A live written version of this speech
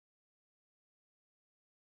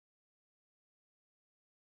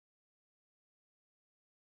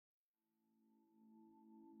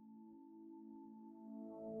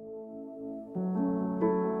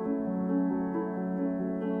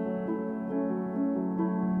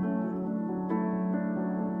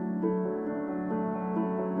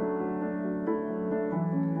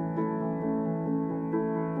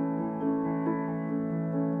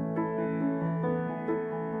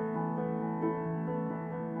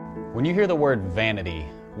When you hear the word vanity,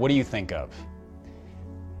 what do you think of?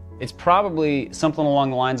 It's probably something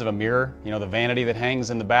along the lines of a mirror, the vanity that hangs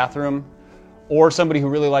in the bathroom, or somebody who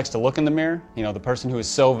really likes to look in the mirror, the person who is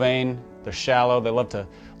so vain, they're shallow, they love to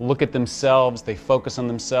look at themselves, they focus on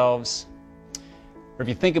themselves. Or if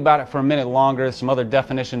you think about it for a minute longer, some other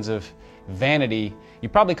definitions of vanity, you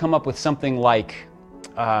probably come up with something like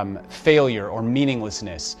failure or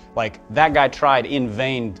meaninglessness. Like, that guy tried in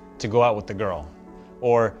vain to go out with the girl,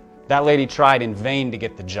 or that lady tried in vain to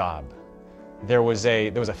get the job. There was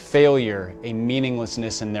a failure, a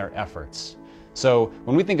meaninglessness in their efforts. So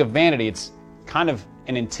when we think of vanity, it's kind of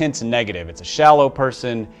an intense negative. It's a shallow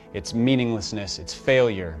person, it's meaninglessness, it's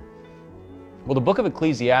failure. Well, the book of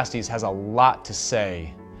Ecclesiastes has a lot to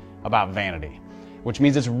say about vanity, which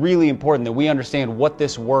means it's really important that we understand what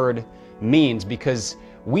this word means, because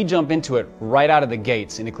we jump into it right out of the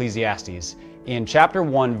gates in Ecclesiastes. In chapter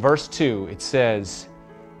 1, verse 2, it says,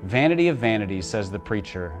 "Vanity of vanities, says the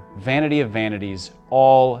preacher, vanity of vanities,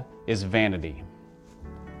 all is vanity."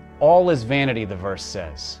 All is vanity, the verse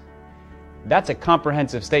says. That's a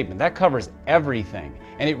comprehensive statement. That covers everything,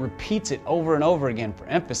 and it repeats it over and over again for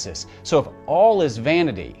emphasis. So if all is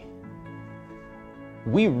vanity,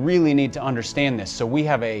 we really need to understand this, so we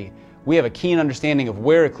have a keen understanding of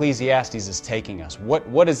where Ecclesiastes is taking us.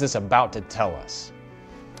 What is this about to tell us?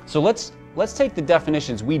 So let's take the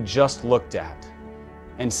definitions we just looked at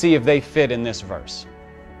and see if they fit in this verse.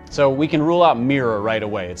 So we can rule out mirror right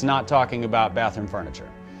away. It's not talking about bathroom furniture.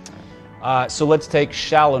 So let's take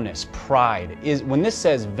shallowness, pride. When this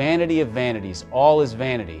says vanity of vanities, all is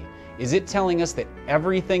vanity, is it telling us that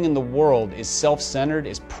everything in the world is self-centered,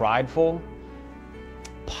 is prideful?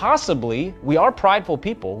 Possibly. We are prideful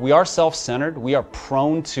people. We are self-centered. We are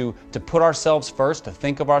prone to put ourselves first, to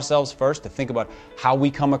think of ourselves first, to think about how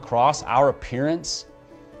we come across, our appearance.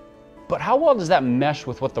 But how well does that mesh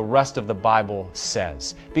with what the rest of the Bible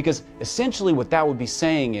says? Because essentially what that would be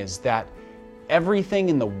saying is that everything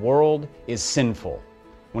in the world is sinful.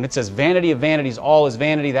 When it says vanity of vanities, all is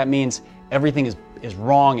vanity, that means everything is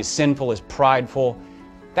wrong, is sinful, is prideful.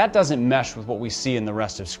 That doesn't mesh with what we see in the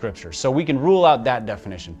rest of Scripture. So we can rule out that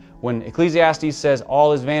definition. When Ecclesiastes says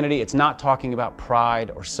all is vanity, it's not talking about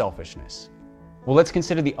pride or selfishness. Well, let's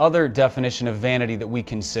consider the other definition of vanity that we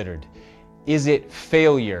considered. Is it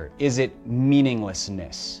failure? Is it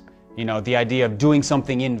meaninglessness? The idea of doing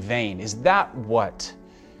something in vain. Is that what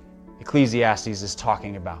Ecclesiastes is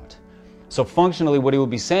talking about? So functionally, what he would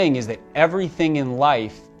be saying is that everything in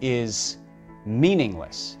life is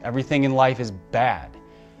meaningless. Everything in life is bad.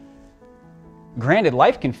 Granted,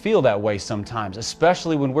 life can feel that way sometimes,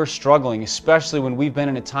 especially when we're struggling, especially when we've been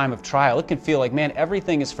in a time of trial. It can feel like, man,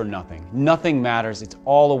 everything is for nothing. Nothing matters. It's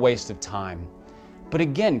all a waste of time. But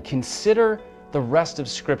again, consider the rest of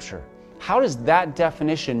Scripture. How does that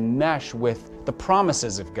definition mesh with the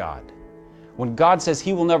promises of God? When God says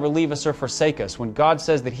He will never leave us or forsake us, when God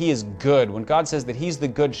says that He is good, when God says that He's the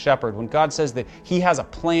good shepherd, when God says that He has a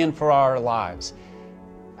plan for our lives,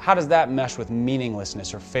 how does that mesh with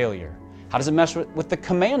meaninglessness or failure? How does it mesh with the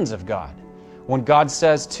commands of God? When God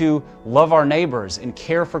says to love our neighbors and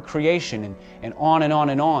care for creation and on and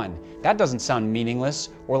on and on, that doesn't sound meaningless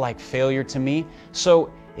or like failure to me.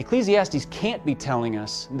 So Ecclesiastes can't be telling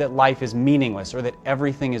us that life is meaningless or that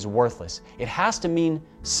everything is worthless. It has to mean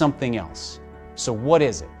something else. So what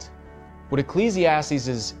is it? What Ecclesiastes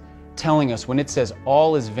is telling us when it says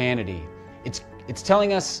all is vanity, it's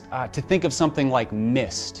telling us to think of something like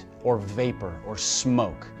mist or vapor or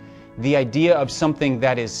smoke. The idea of something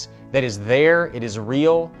that is there, it is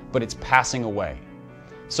real, but it's passing away.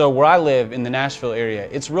 So where I live in the Nashville area,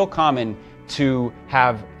 it's real common to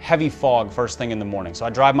have heavy fog first thing in the morning. So I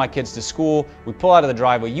drive my kids to school, we pull out of the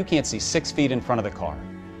driveway, you can't see 6 feet in front of the car.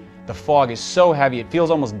 The fog is so heavy, it feels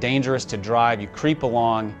almost dangerous to drive. You creep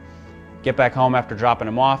along, get back home after dropping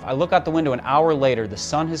them off. I look out the window, an hour later, the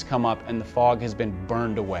sun has come up and the fog has been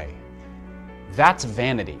burned away. That's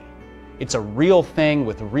vanity. It's a real thing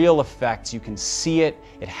with real effects. You can see it.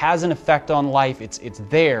 It has an effect on life. It's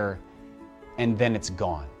there, and then it's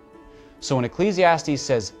gone. So when Ecclesiastes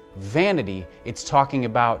says vanity, it's talking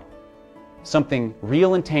about something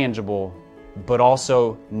real and tangible, but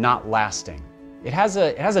also not lasting. It has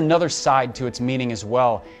another side to its meaning as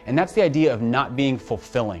well, and that's the idea of not being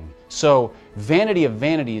fulfilling. So vanity of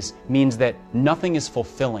vanities means that nothing is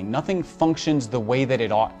fulfilling. Nothing functions the way that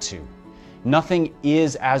it ought to. Nothing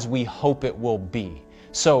is as we hope it will be.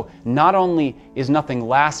 So not only is nothing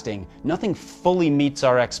lasting, nothing fully meets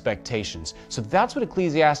our expectations. So that's what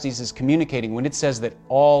Ecclesiastes is communicating when it says that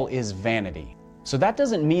all is vanity. So that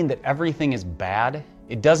doesn't mean that everything is bad.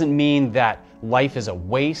 It doesn't mean that life is a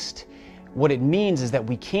waste. what it means is that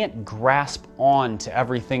we can't grasp on to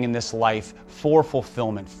everything in this life for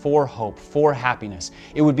fulfillment, for hope, for happiness.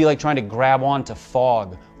 It would be like trying to grab on to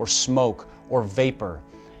fog or smoke or vapor.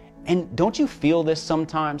 And don't you feel this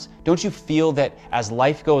sometimes? Don't you feel that as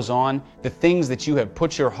life goes on, the things that you have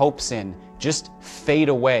put your hopes in just fade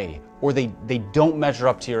away, or they don't measure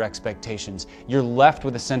up to your expectations? You're left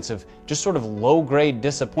with a sense of just sort of low-grade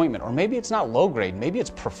disappointment. Or maybe it's not low-grade, maybe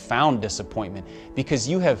it's profound disappointment, because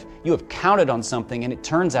you have counted on something and it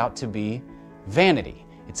turns out to be vanity.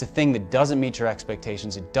 It's a thing that doesn't meet your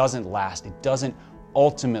expectations, it doesn't last, it doesn't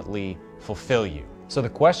ultimately fulfill you. So the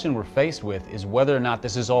question we're faced with is whether or not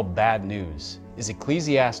this is all bad news. Is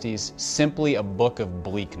Ecclesiastes simply a book of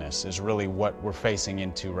bleakness, is really what we're facing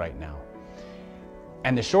into right now?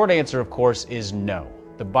 And the short answer, of course, is no.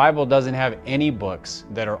 The Bible doesn't have any books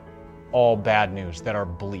that are all bad news, that are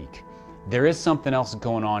bleak. There is something else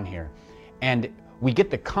going on here. And we get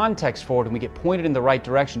the context for it and we get pointed in the right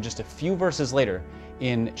direction just a few verses later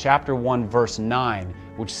in chapter 1, verse 9,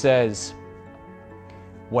 which says,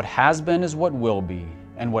 "What has been is what will be,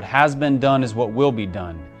 and what has been done is what will be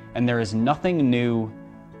done, and there is nothing new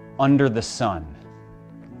under the sun."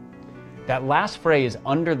 That last phrase,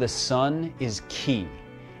 "under the sun," is key.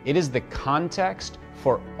 It is the context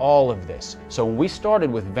for all of this. So when we started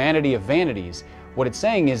with Vanity of Vanities, what it's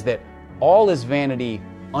saying is that all is vanity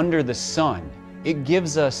under the sun. It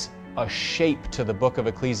gives us a shape to the book of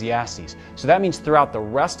Ecclesiastes. So that means throughout the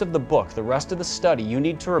rest of the book, the rest of the study, you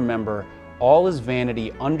need to remember all is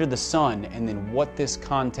vanity under the sun, and then what this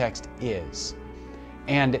context is.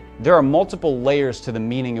 And there are multiple layers to the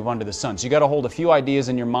meaning of under the sun. So you got to hold a few ideas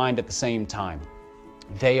in your mind at the same time.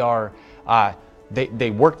 They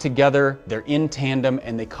work together, they're in tandem,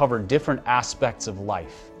 and they cover different aspects of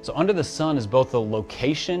life. So under the sun is both a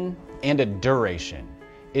location and a duration.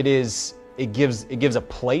 It gives a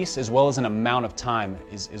place as well as an amount of time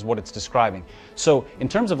is what it's describing. So in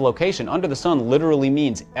terms of location, under the sun literally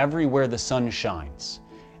means everywhere the sun shines.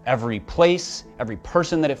 Every place, every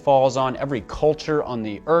person that it falls on, every culture on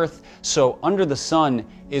the earth. So under the sun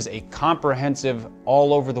is a comprehensive,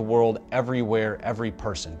 all over the world, everywhere, every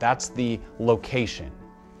person. That's the location.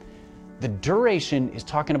 The duration is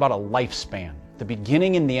talking about a lifespan, the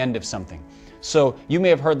beginning and the end of something. So you may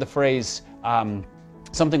have heard the phrase,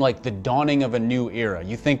 something like the dawning of a new era.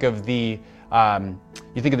 You think of the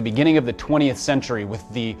beginning of the 20th century with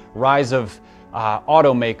the rise of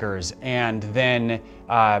automakers and then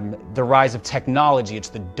the rise of technology. It's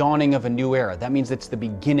the dawning of a new era. That means it's the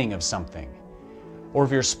beginning of something. Or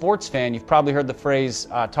if you're a sports fan, you've probably heard the phrase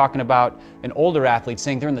talking about an older athlete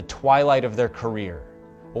saying they're in the twilight of their career.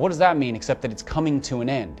 Well, what does that mean except that it's coming to an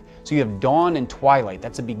end? So you have dawn and twilight.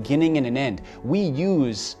 That's a beginning and an end. We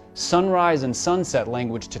use sunrise and sunset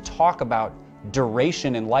language to talk about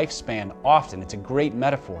duration and lifespan often. It's a great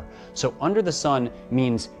metaphor. So under the sun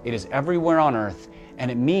means it is everywhere on earth,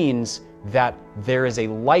 and it means that there is a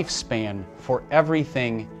lifespan for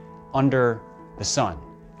everything under the sun.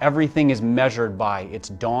 Everything is measured by its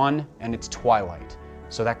dawn and its twilight.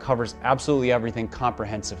 So that covers absolutely everything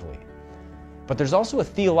comprehensively. But there's also a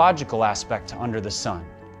theological aspect to under the sun.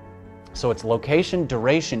 So it's location,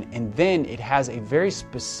 duration, and then it has a very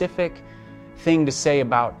specific thing to say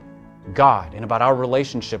about God and about our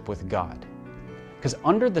relationship with God. Because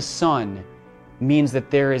under the sun means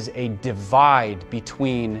that there is a divide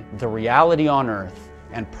between the reality on earth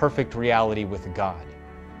and perfect reality with God.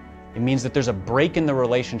 It means that there's a break in the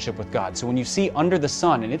relationship with God. So when you see under the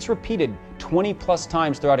sun, and it's repeated 20 plus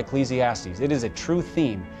times throughout Ecclesiastes, it is a true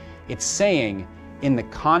theme. It's saying, in the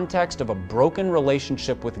context of a broken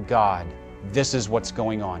relationship with God, this is what's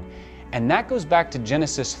going on. And that goes back to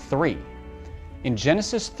Genesis 3. In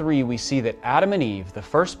Genesis 3, we see that Adam and Eve, the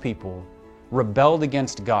first people, rebelled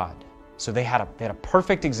against God. So they had a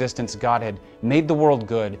perfect existence. God had made the world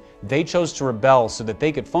good. They chose to rebel so that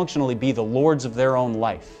they could functionally be the lords of their own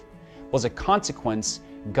life. Well, as a consequence,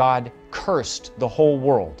 God cursed the whole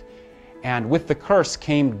world. And with the curse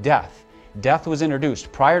came death. Death was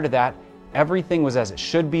introduced. Prior to that, everything was as it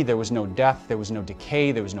should be. There was no death, there was no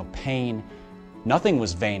decay, there was no pain. Nothing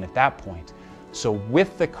was vain at that point. So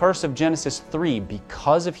with the curse of Genesis 3,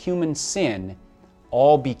 because of human sin,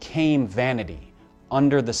 all became vanity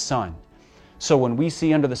under the sun. So when we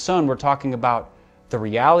see under the sun, we're talking about the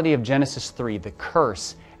reality of Genesis 3, the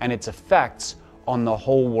curse, and its effects on the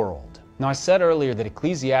whole world. Now, I said earlier that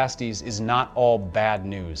Ecclesiastes is not all bad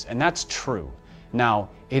news, and that's true. Now,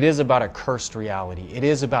 it is about a cursed reality. It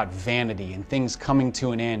is about vanity and things coming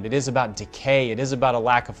to an end. It is about decay. It is about a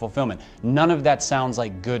lack of fulfillment. None of that sounds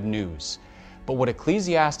like good news. But what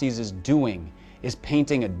Ecclesiastes is doing is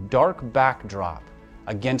painting a dark backdrop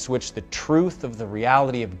against which the truth of the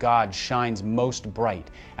reality of God shines most bright.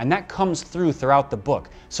 And that comes throughout the book.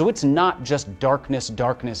 So it's not just darkness,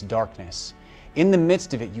 darkness, darkness. In the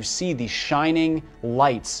midst of it, you see these shining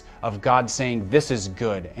lights of God saying, this is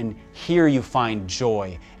good, and here you find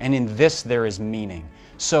joy, and in this there is meaning.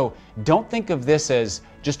 So don't think of this as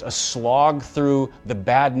just a slog through the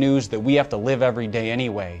bad news that we have to live every day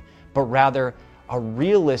anyway, but rather a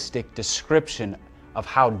realistic description of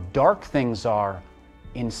how dark things are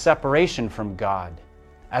in separation from God,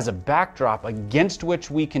 as a backdrop against which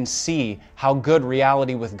we can see how good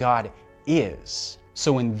reality with God is.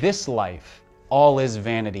 So in this life, all is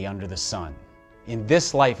vanity under the sun. In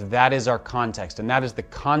this life, that is our context, and that is the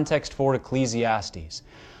context for Ecclesiastes.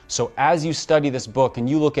 So as you study this book and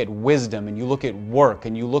you look at wisdom and you look at work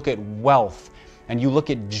and you look at wealth and you look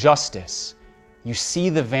at justice, you see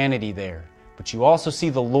the vanity there, but you also see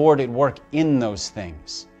the Lord at work in those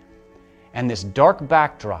things. And this dark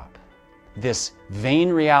backdrop, this vain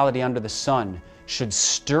reality under the sun, should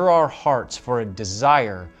stir our hearts for a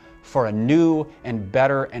desire for a new and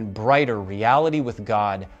better and brighter reality with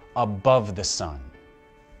God above the sun.